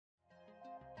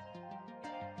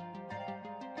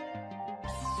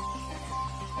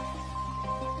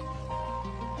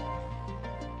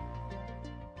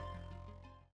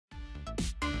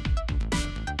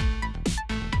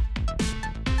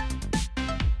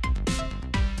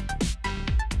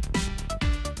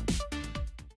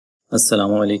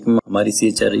अस्सलाम वालेकुम। हमारी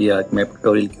सीरीज चल रही है आर्क मैप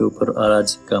ट्यूटोरियल के ऊपर और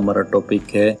आज का हमारा टॉपिक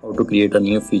है how to create a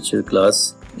new feature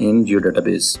class in Jio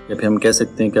database. या फिर हम कह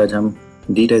सकते हैं कि आज हम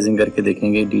डिटाइजिंग करके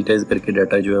देखेंगे। डिटाइज करके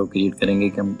डाटा जो है वो क्रिएट करेंगे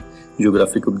कि हम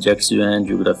जियोग्राफिक ऑब्जेक्ट्स जो हैं,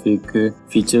 जियोग्राफिक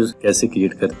फीचर्स कैसे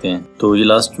क्रिएट करते हैं। तो ये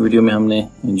लास्ट वीडियो में हमने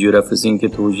जियोरेफरेंसिंग के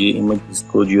थ्रू ये इमेज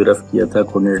को जियोरेफ किया था,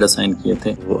 कोऑर्डिनेट असाइन किए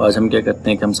थे। तो आज हम क्या करते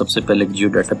हैं कि हम सबसे पहले जियो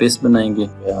डाटाबेस बनाएंगे।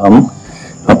 हम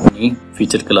अपनी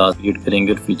फीचर क्लास क्रिएट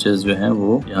करेंगे और फीचर्स जो हैं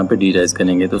वो यहाँ पे डिराइज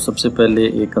करेंगे। तो सबसे पहले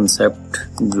एक कंसेप्ट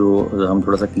जो हम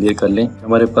थोड़ा सा क्लियर कर लें,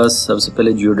 हमारे पास सबसे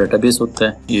पहले जियो डाटाबेस होता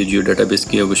है। ये जियो डाटाबेस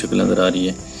की आपको शक्ल नजर आ रही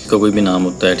है, इसका कोई भी नाम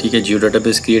होता है। ठीक है, जियो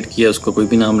डाटाबेस क्रिएट किया, उसको कोई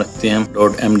भी नाम रखते हैं हम।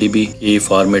 .mdb की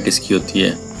फॉर्मेट इसकी होती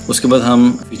है। उसके बाद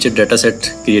हम फीचर डाटा सेट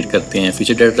क्रिएट करते हैं।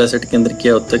 फीचर डाटा सेट के अंदर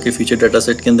क्या होता है कि फीचर डाटा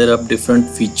सेट के अंदर आप डिफरेंट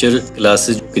फीचर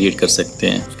क्लासेस क्रिएट कर सकते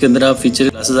हैं। उसके अंदर आप फीचर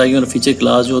क्लासेस आएगी और फीचर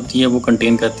क्लास जो होती है वो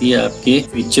कंटेन करती है आपके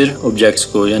फीचर ऑब्जेक्ट्स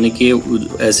को, यानी कि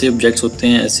ऐसे ऑब्जेक्ट्स होते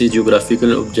हैं, ऐसे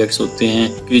जियोग्राफिकल ऑब्जेक्ट्स होते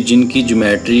हैं कि जिनकी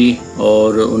ज्योमेट्री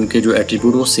और उनके जो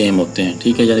एट्रीब्यूट वो सेम होते हैं।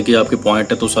 ठीक है, यानी कि आपके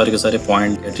पॉइंट है तो सारे के सारे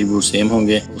पॉइंट एट्रीब्यूट सेम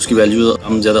होंगे। उसकी वैल्यू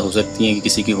कम ज़्यादा हो सकती है कि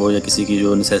किसी की हो या किसी की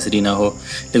जो नेसेसरी ना हो,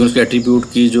 लेकिन उसके एट्रीब्यूट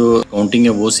की जो काउंटिंग है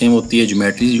वो सेम होती है,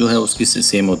 ज्योमेट्री जो है उसकी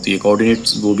सेम होती है,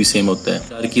 कोऑर्डिनेट्स वो भी सेम होता है।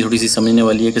 चार की थोड़ी सी समझने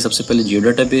वाली है कि सबसे पहले जियो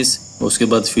डाटाबेस, उसके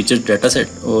बाद फीचर डाटा सेट,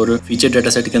 और फीचर डाटा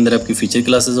सेट के अंदर आपकी फीचर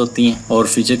क्लासेस होती हैं और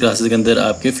फीचर क्लासेस के अंदर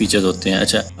आपके फीचर्स होते हैं।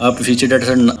 अच्छा, आप फीचर डाटा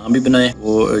सेट नाम भी बनाए,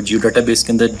 वो जियो डाटाबेस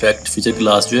के अंदर डायरेक्ट फीचर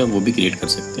क्लास जो है वो भी क्रिएट कर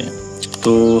सकते हैं।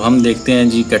 तो हम देखते हैं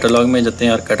जी, कैटलॉग में जाते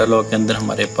हैं और कैटलॉग के अंदर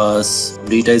हमारे पास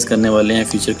डिटाइज करने वाले हैं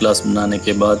फीचर क्लास बनाने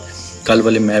के बाद। कल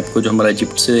वाले मैप को जो हमारा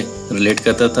इजिप्ट से रिलेट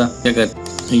करता था, क्या करते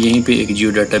यहीं पे एक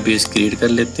जियो डाटाबेस क्रिएट कर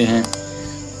लेते हैं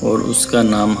और उसका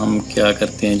नाम हम क्या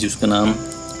करते हैं जी, उसका नाम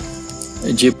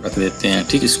इजिप्ट रख देते हैं।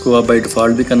 ठीक, इसको आप बाय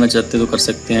डिफ़ॉल्ट भी करना चाहते हैं तो कर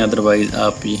सकते हैं, अदरवाइज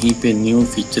आप यहीं पे न्यू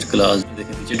फीचर क्लास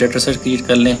देखिए फीचर डाटा सेट क्रिएट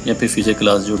कर लें या फिर फीचर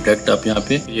क्लास जो डायरेक्ट आप यहाँ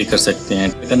पे क्रिएट कर सकते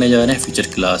हैं। क्या करने जा रहे हैं, फीचर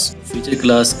क्लास। फीचर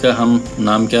क्लास का हम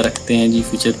नाम क्या रखते हैं जी,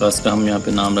 फीचर क्लास का हम यहाँ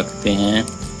पे नाम रखते हैं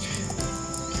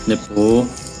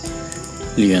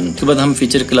नेपोलियन। उसके बाद हम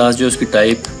फीचर क्लास जो उसकी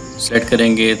टाइप सेलेक्ट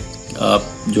करेंगे, आप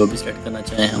जो भी सेलेक्ट करना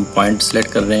चाहें। हम पॉइंट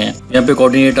सेलेक्ट कर रहे हैं। यहाँ पे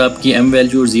कोऑर्डिनेट आपकी एम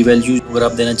वैल्यू और जी वैल्यू अगर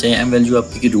आप देना चाहें। एम वैल्यू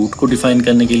आपकी रूट को डिफाइन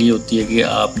करने के लिए होती है कि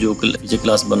आप जो फीचर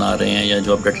क्लास बना रहे हैं या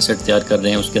जो आप डाटा सेट तैयार कर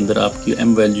रहे हैं उसके अंदर आपकी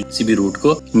एम वैल्यू किसी भी रूट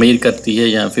को मेजर करती है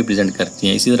या फिर प्रेजेंट करती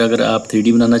है। इसी तरह अगर आप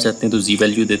 3D बनाना चाहते हैं तो जी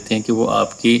वैल्यू देते हैं कि वो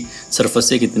आपकी सरफेस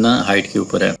से कितना हाइट के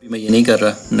ऊपर है। मैं ये नहीं कर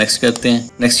रहा, नेक्स्ट करते हैं।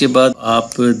 नेक्स्ट के बाद आप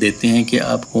देते हैं कि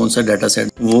आप कौन सा डाटा सेट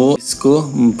वो इसको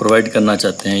प्रोवाइड करना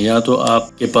चाहते हैं। या तो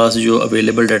आपके पास जो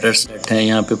अवेलेबल डाटा सेट हैं,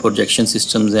 यहाँ पे प्रोजेक्शन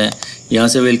सिस्टम्स हैं, यहाँ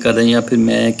से अवेल कर रहे हैं। या फिर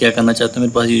मैं क्या करना चाहता हूँ,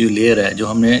 मेरे पास ये जो लेयर है जो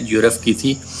हमने जियोरेफ की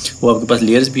थी वो आपके पास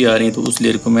लेयर्स भी आ रही हैं, तो उस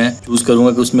लेयर को मैं चूज़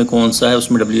करूँगा कि उसमें कौन सा है।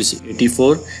 उसमें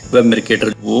W84 वेब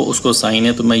मेरिकेटर वो उसको असाइन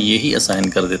है, तो मैं यही असाइन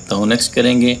कर देता हूँ। नेक्स्ट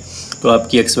करेंगे तो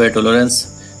आपकी XY टॉलरेंस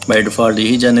बाय डिफ़ॉल्ट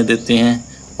यही जाने देते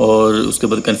हैं और उसके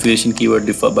बाद कन्फिगरेशन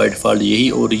कीवर्ड बाय डिफ़ॉल्ट यही।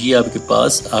 और ये आपके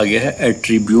पास आ गया है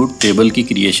एट्रीब्यूट टेबल की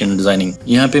क्रिएशन डिज़ाइनिंग।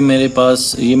 यहाँ पे मेरे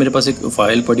पास एक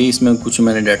फ़ाइल पड़ी, इसमें कुछ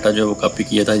मैंने डाटा जो है वो कॉपी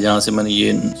किया था, जहाँ से मैंने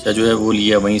ये जो है वो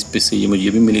लिया, वहीं पे से ये मुझे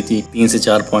भी मिली थी। 3 से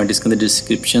 4 पॉइंट इसके अंदर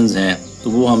डिस्क्रिप्शंस हैं, तो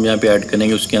वो हम यहाँ पे ऐड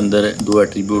करेंगे। उसके अंदर 2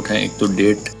 एट्रीब्यूट हैं, एक तो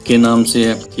डेट के नाम से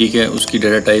है, ठीक है, उसकी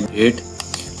डाटा टाइप डेट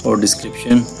और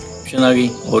डिस्क्रिप्शन आ गई,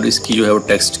 और इसकी जो है वो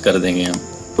टेक्स्ट कर देंगे हम।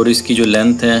 और इसकी जो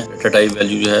लेंथ है, डाटा टाइप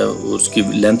वैल्यू जो है उसकी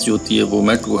लेंथ जो होती है वो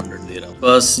मैं 200 दे रहा हूँ।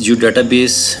 बस जो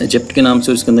डाटाबेस इजिप्ट के नाम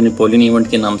से, उसके अंदर नेपोलियन इवेंट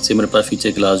के नाम से मेरे पास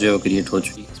फीचर क्लास जो है वो क्रिएट हो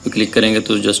चुकी है। इस पर क्लिक करेंगे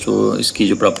तो जस्ट वो इसकी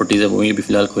जो प्रॉपर्टीज़ है वो ये भी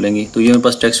फिलहाल खोलेंगी। तो ये मेरे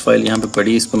पास टेक्स्ट फाइल यहाँ पे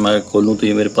पड़ी, इसको मैं खोलूँ तो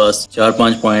ये मेरे पास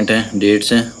 4-5 पॉइंट हैं,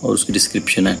 डेट्स हैं और उसकी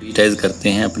डिस्क्रिप्शन है। डिजिटाइज करते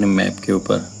हैं अपने मैप के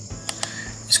ऊपर,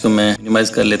 इसको मैं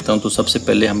मिनिमाइज़ कर लेता हूँ। तो सबसे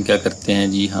पहले हम क्या करते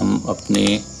हैं जी, हम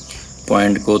अपने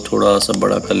पॉइंट को थोड़ा सा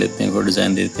बड़ा कर लेते हैं, कोई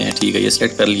डिज़ाइन देते हैं। ठीक है, ये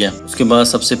सेलेक्ट कर लिया। उसके बाद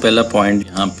सबसे पहला पॉइंट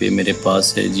यहाँ पे मेरे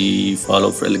पास है जी, फॉल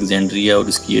ऑफ अलेक्जेंड्रिया, और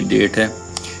इसकी ये डेट है।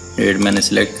 डेट मैंने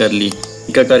सेलेक्ट कर ली।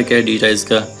 क्या करके है डिजिटाइज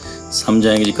का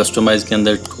समझाएंगे जी, कस्टमाइज़ के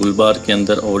अंदर, टूल बार के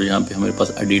अंदर, और यहाँ पे हमारे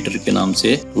पास एडिटर के नाम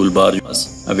से टूल बार जो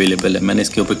पास अवेलेबल है। मैंने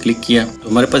इसके ऊपर क्लिक किया तो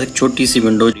हमारे पास एक छोटी सी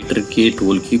विंडो एडिटर की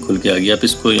टूल की खुल के आ गई। आप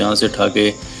इसको यहाँ से उठा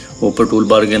के ऊपर टूल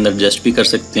बार के अंदर एडजस्ट भी कर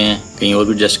सकते हैं, कहीं और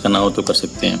भी एडजस्ट करना हो तो कर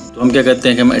सकते हैं। तो हम क्या करते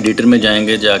हैं कि हम एडिटर में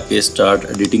जाएंगे, जाके स्टार्ट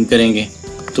एडिटिंग करेंगे।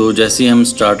 तो जैसे ही हम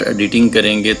स्टार्ट एडिटिंग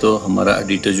करेंगे तो हमारा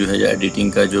एडिटर जो है या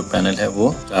एडिटिंग का जो पैनल है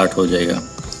वो स्टार्ट हो जाएगा।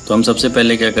 तो हम सबसे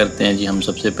पहले क्या करते हैं जी, हम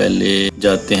सबसे पहले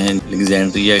जाते हैं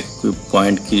अलेक्जेंड्रिया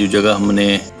पॉइंट की जो जगह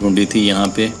हमने ढूंढी थी।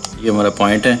 यहाँ पे ये हमारा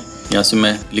पॉइंट है, यहाँ से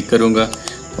मैं क्लिक करूँगा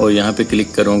और यहाँ पे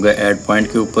क्लिक करूँगा ऐड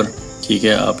पॉइंट के ऊपर। ठीक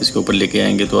है, आप इसके ऊपर लेके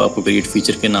आएंगे तो आपको क्रिएट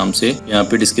फीचर के नाम से यहाँ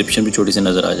पे डिस्क्रिप्शन भी छोटी सी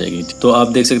नजर आ जाएगी। तो आप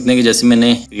देख सकते हैं कि जैसे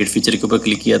मैंने क्रिएट फीचर के ऊपर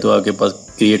क्लिक किया तो आपके पास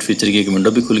क्रिएट फीचर की एक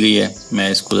विंडो भी खुल गई है।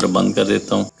 मैं इसको जरा बंद कर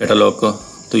देता हूँ कैटलॉग को।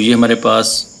 तो ये हमारे पास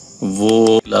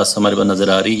वो क्लास हमारे पास नज़र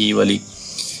आ रही है, ये वाली।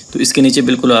 तो इसके नीचे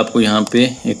बिल्कुल आपको यहाँ पे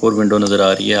एक और विंडो नज़र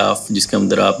आ रही है आप, जिसके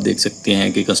अंदर आप देख सकते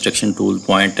हैं कि कंस्ट्रक्शन टूल,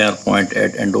 पॉइंट है और point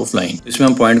eight end of line. इसमें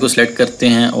हम पॉइंट को सिलेक्ट करते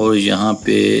हैं और यहाँ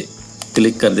पे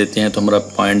क्लिक कर देते हैं तो हमारा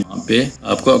पॉइंट यहाँ पे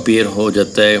आपको अपीयर हो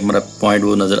जाता है, हमारा पॉइंट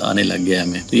वो नज़र आने लग गया है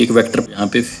हमें। तो एक वेक्टर यहाँ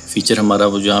पे फीचर हमारा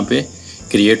वो जहाँ पे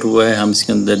क्रिएट हुआ है, हम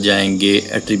इसके अंदर जाएंगे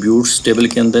एट्रीब्यूट्स टेबल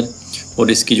के अंदर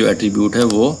और इसकी जो एट्रीब्यूट है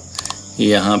वो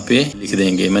यहाँ पे लिख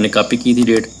देंगे। मैंने कॉपी की थी,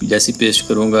 डेट जैसी पेस्ट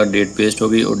करूँगा डेट पेस्ट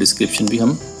होगी और डिस्क्रिप्शन भी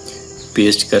हम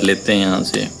पेस्ट कर लेते हैं यहाँ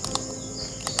से,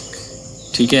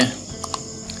 ठीक है।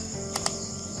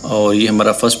 और ये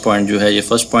हमारा फर्स्ट पॉइंट जो है, ये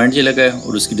फर्स्ट पॉइंट ये लगा है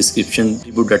और उसकी डिस्क्रिप्शन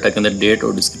एट्रीब्यूट डाटा के अंदर डेट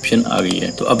और डिस्क्रिप्शन आ गई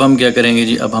है। तो अब हम क्या करेंगे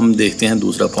जी, अब हम देखते हैं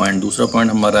दूसरा पॉइंट। दूसरा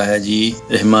पॉइंट हमारा है जी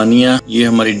रहमानिया। ये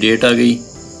हमारी डेट आ गई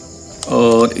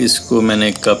और इसको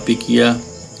मैंने कॉपी किया,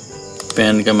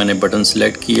 पेन का मैंने बटन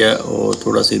सेलेक्ट किया और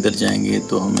थोड़ा सा इधर जाएंगे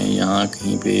तो हमें यहाँ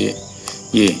कहीं पे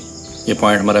ये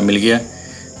पॉइंट हमारा मिल गया,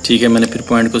 ठीक है। मैंने फिर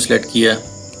पॉइंट को सिलेक्ट किया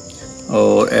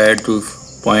और ऐड टू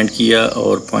पॉइंट किया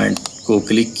और पॉइंट को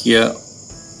क्लिक किया,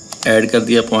 ऐड कर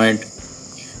दिया पॉइंट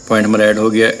हमारा ऐड हो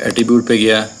गया। एट्रीब्यूट पे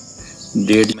गया,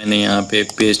 डेट मैंने यहाँ पे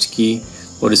पेस्ट की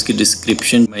और इसकी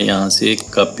डिस्क्रिप्शन मैं यहाँ से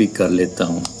कॉपी कर लेता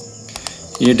हूँ।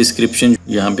 ये डिस्क्रिप्शन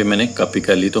यहाँ पे मैंने कॉपी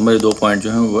कर ली, तो हमारे 2 पॉइंट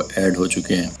जो हैं वो ऐड हो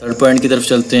चुके हैं। थर्ड पॉइंट की तरफ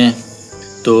चलते हैं।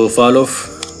 तो फॉल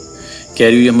ऑफ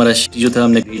कैरी हमारा जो था,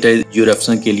 हमने डिजिटाइज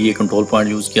जियोरेफरेंस के लिए कंट्रोल पॉइंट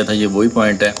यूज़ किया था, ये वही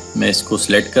पॉइंट है। मैं इसको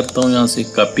सिलेक्ट करता हूँ यहाँ से,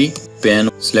 कॉपी, पेन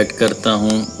सिलेक्ट करता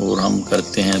हूँ और हम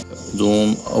करते हैं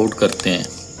जूम आउट करते हैं,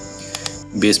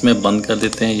 बेस में बंद कर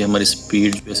देते हैं। ये हमारी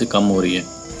स्पीड वैसे कम हो रही है।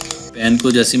 पेन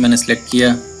को जैसे मैंने सिलेक्ट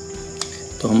किया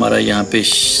तो हमारा यहाँ पे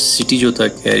सिटी जो था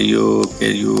कैरियो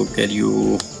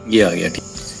ये आ गया, ठीक।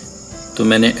 तो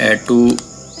मैंने ऐड टू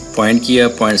पॉइंट किया,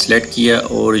 पॉइंट सेलेक्ट किया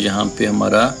और यहाँ पे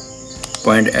हमारा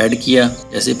पॉइंट ऐड किया।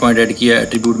 जैसे पॉइंट ऐड किया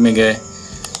एट्रीब्यूट में गए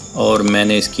और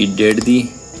मैंने इसकी डेट दी,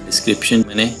 डिस्क्रिप्शन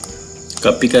मैंने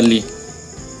कॉपी कर ली,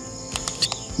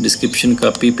 डिस्क्रिप्शन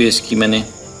कॉपी पेस्ट की मैंने।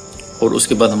 और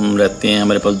उसके बाद हम रहते हैं,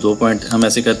 हमारे पास 2 पॉइंट, हम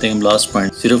ऐसे करते हैं, हम लास्ट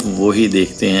पॉइंट सिर्फ वो ही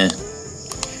देखते हैं।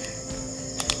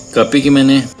 कॉपी की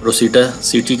मैंने, रोसीटा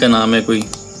सिटी का नाम है कोई,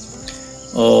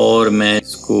 और मैं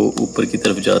इसको ऊपर की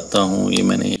तरफ जाता हूँ, ये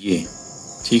मैंने ये,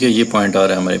 ठीक है, ये पॉइंट आ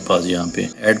रहा है हमारे पास। यहाँ पे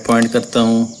ऐड पॉइंट करता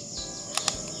हूँ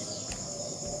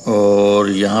और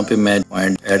यहाँ पे मैं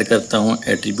पॉइंट ऐड करता हूँ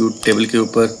एट्रीब्यूट टेबल के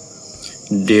ऊपर।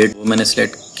 डेट वो मैंने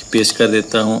सेलेक्ट पेस्ट कर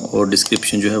देता हूँ और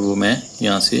डिस्क्रिप्शन जो है वो मैं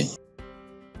यहाँ से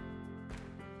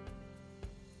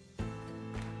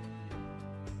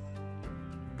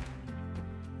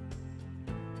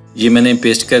ये मैंने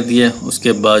पेस्ट कर दिया।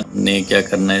 उसके बाद ने क्या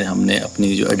करना है, हमने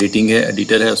अपनी जो एडिटिंग है,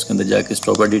 एडिटर है, उसके अंदर जाके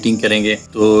स्टॉप एडिटिंग करेंगे।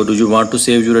 तो do you want to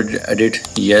save your edit,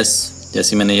 yes.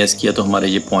 जैसे मैंने यस किया तो हमारे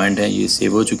ये पॉइंट हैं ये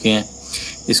सेव हो चुके हैं।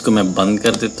 इसको मैं बंद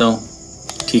कर देता हूँ,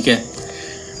 ठीक है।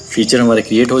 फीचर हमारे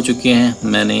क्रिएट हो चुके हैं।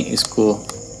 मैंने इसको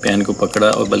पेन को पकड़ा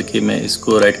और बल्कि मैं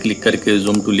इसको राइट क्लिक करके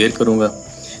जूम टू लेयर करूँगा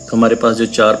तो हमारे पास जो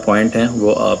 4 पॉइंट हैं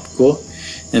वो आपको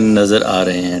नज़र आ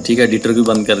रहे हैं, ठीक है। एडिटर को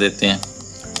बंद कर देते हैं।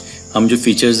 हम जो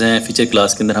फीचर्स हैं, फीचर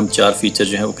क्लास के अंदर हम 4 फीचर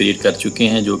जो हैं वो क्रिएट कर चुके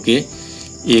हैं, जो कि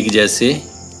एक जैसे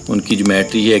उनकी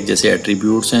ज्योमेट्री है, एक जैसे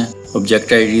एट्रीब्यूट्स हैं,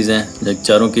 ऑब्जेक्ट आईडीज़ हैं,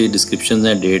 चारों की डिस्क्रिप्शन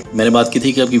हैं, डेट। मैंने बात की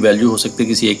थी कि आपकी वैल्यू हो सकती है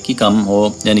किसी एक की कम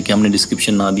हो, यानी कि हमने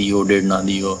डिस्क्रिप्शन ना दी हो, डेट ना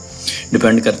दी हो।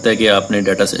 डिपेंड करता है कि आपने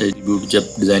डाटा से एट्रीब्यूट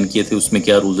जब डिज़ाइन किए थे उसमें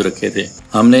क्या रूल्स रखे थे।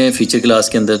 हमने फीचर क्लास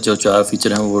के अंदर जो 4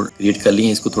 फीचर हैं वो क्रिएट कर लिए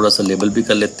हैं। इसको थोड़ा सा लेबल भी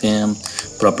कर लेते हैं। हम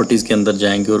प्रॉपर्टीज़ के अंदर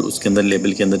जाएंगे और उसके अंदर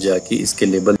लेबल के अंदर जाके इसके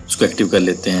लेबल उसको एक्टिव कर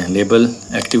लेते हैं, लेबल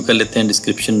एक्टिव कर लेते हैं।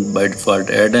 डिस्क्रिप्शन बाय डिफ़ॉल्ट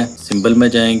ऐड है। सिंबल में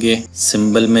जाएंगे,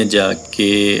 सिंबल में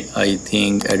जाके I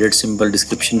think edit symbol,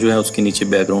 description जो है उसके नीचे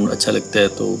बैकग्राउंड अच्छा लगता है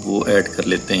तो वो ऐड कर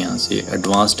लेते हैं यहाँ से।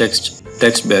 Advance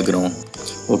text background,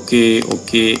 okay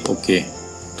okay okay.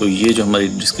 तो ये जो हमारी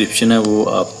डिस्क्रिप्शन है वो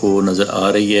आपको नज़र आ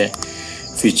रही है।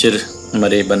 फीचर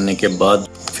हमारे बनने के बाद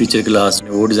फीचर क्लास ने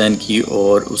वो डिज़ाइन की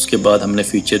और उसके बाद हमने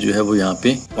फीचर जो है वो यहाँ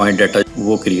पे पॉइंट डाटा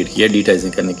वो क्रिएट किया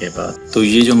डिजिटाइजिंग करने के बाद। तो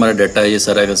ये जो हमारा डाटा है ये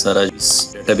सारा का सारा इस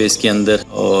डेटाबेस के अंदर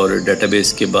और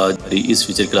डेटाबेस के बाद हमारी इस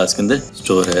फीचर क्लास के अंदर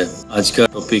स्टोर है। आज का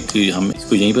टॉपिक हम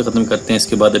इसको यहीं पे ख़त्म करते हैं।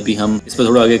 इसके बाद अभी हम इस पर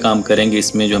थोड़ा आगे काम करेंगे।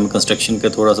 इसमें जो हम कंस्ट्रक्शन का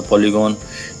थोड़ा सा पॉलीगॉन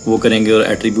वो करेंगे और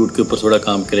एट्रीब्यूट के ऊपर थोड़ा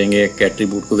काम करेंगे कि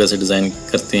एट्रीब्यूट को कैसे डिज़ाइन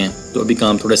करते हैं। तो अभी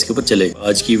काम थोड़ा इसके ऊपर चलेगा।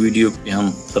 आज की वीडियो पे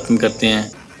हम ख़त्म करते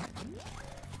हैं।